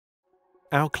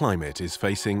Our climate is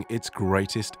facing its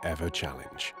greatest ever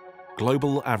challenge.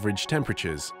 Global average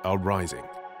temperatures are rising.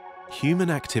 Human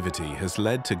activity has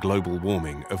led to global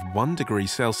warming of 1 degree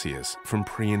Celsius from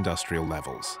pre-industrial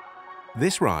levels.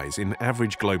 This rise in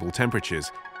average global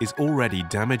temperatures is already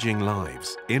damaging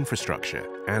lives, infrastructure,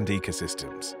 and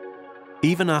ecosystems.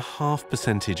 Even a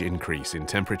 0.5% increase in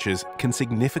temperatures can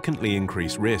significantly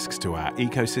increase risks to our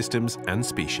ecosystems and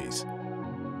species.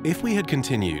 If we had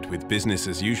continued with business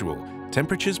as usual,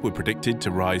 temperatures were predicted to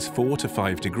rise 4 to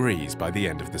 5 degrees by the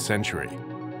end of the century.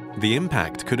 The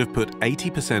impact could have put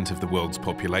 80% of the world's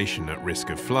population at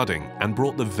risk of flooding and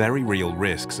brought the very real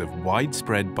risks of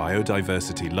widespread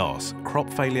biodiversity loss, crop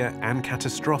failure, and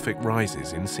catastrophic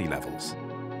rises in sea levels.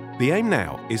 The aim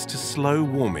now is to slow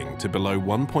warming to below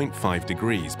 1.5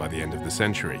 degrees by the end of the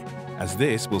century, as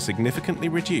this will significantly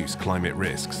reduce climate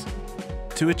risks.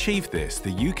 To achieve this,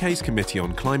 the UK's Committee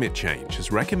on Climate Change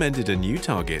has recommended a new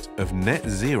target of net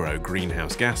zero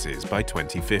greenhouse gases by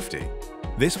 2050.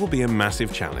 This will be a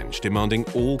massive challenge demanding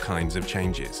all kinds of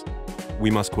changes.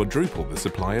 We must quadruple the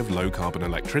supply of low-carbon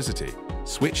electricity,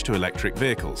 switch to electric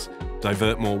vehicles,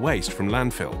 divert more waste from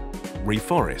landfill,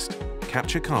 reforest,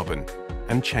 capture carbon,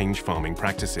 and change farming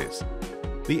practices.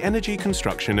 The energy,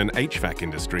 construction and HVAC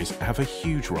industries have a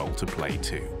huge role to play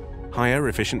too. Higher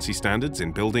efficiency standards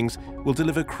in buildings will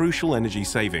deliver crucial energy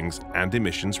savings and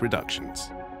emissions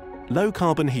reductions.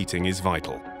 Low-carbon heating is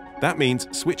vital. That means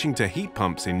switching to heat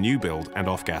pumps in new build and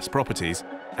off-gas properties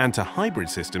and to hybrid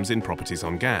systems in properties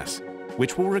on gas,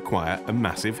 which will require a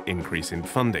massive increase in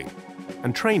funding.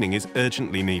 And training is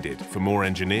urgently needed for more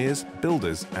engineers,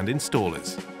 builders and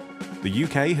installers. The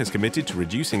UK has committed to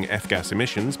reducing F-gas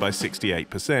emissions by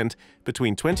 68%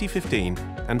 between 2015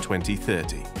 and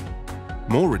 2030.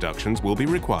 More reductions will be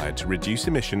required to reduce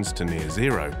emissions to near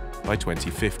zero by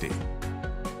 2050.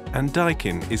 And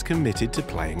Daikin is committed to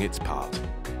playing its part.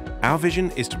 Our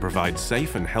vision is to provide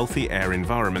safe and healthy air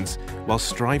environments while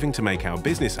striving to make our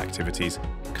business activities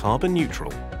carbon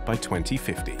neutral by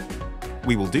 2050.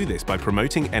 We will do this by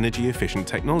promoting energy-efficient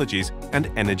technologies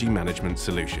and energy management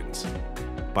solutions.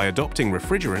 By adopting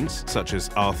refrigerants such as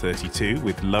R32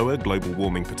 with lower global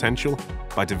warming potential,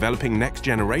 by developing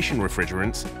next-generation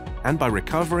refrigerants, and by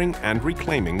recovering and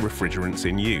reclaiming refrigerants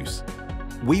in use.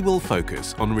 We will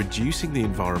focus on reducing the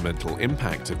environmental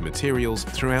impact of materials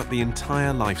throughout the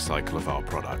entire life cycle of our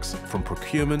products, from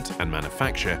procurement and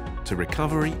manufacture to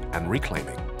recovery and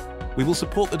reclaiming. We will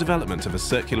support the development of a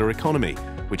circular economy,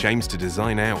 which aims to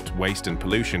design out waste and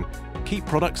pollution, keep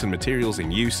products and materials in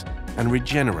use, and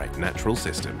regenerate natural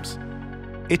systems.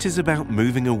 It is about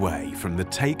moving away from the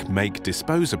take, make,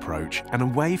 dispose approach and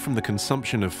away from the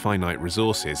consumption of finite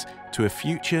resources to a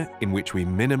future in which we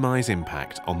minimize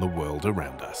impact on the world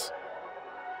around us.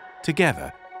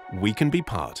 Together, we can be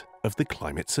part of the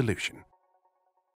climate solution.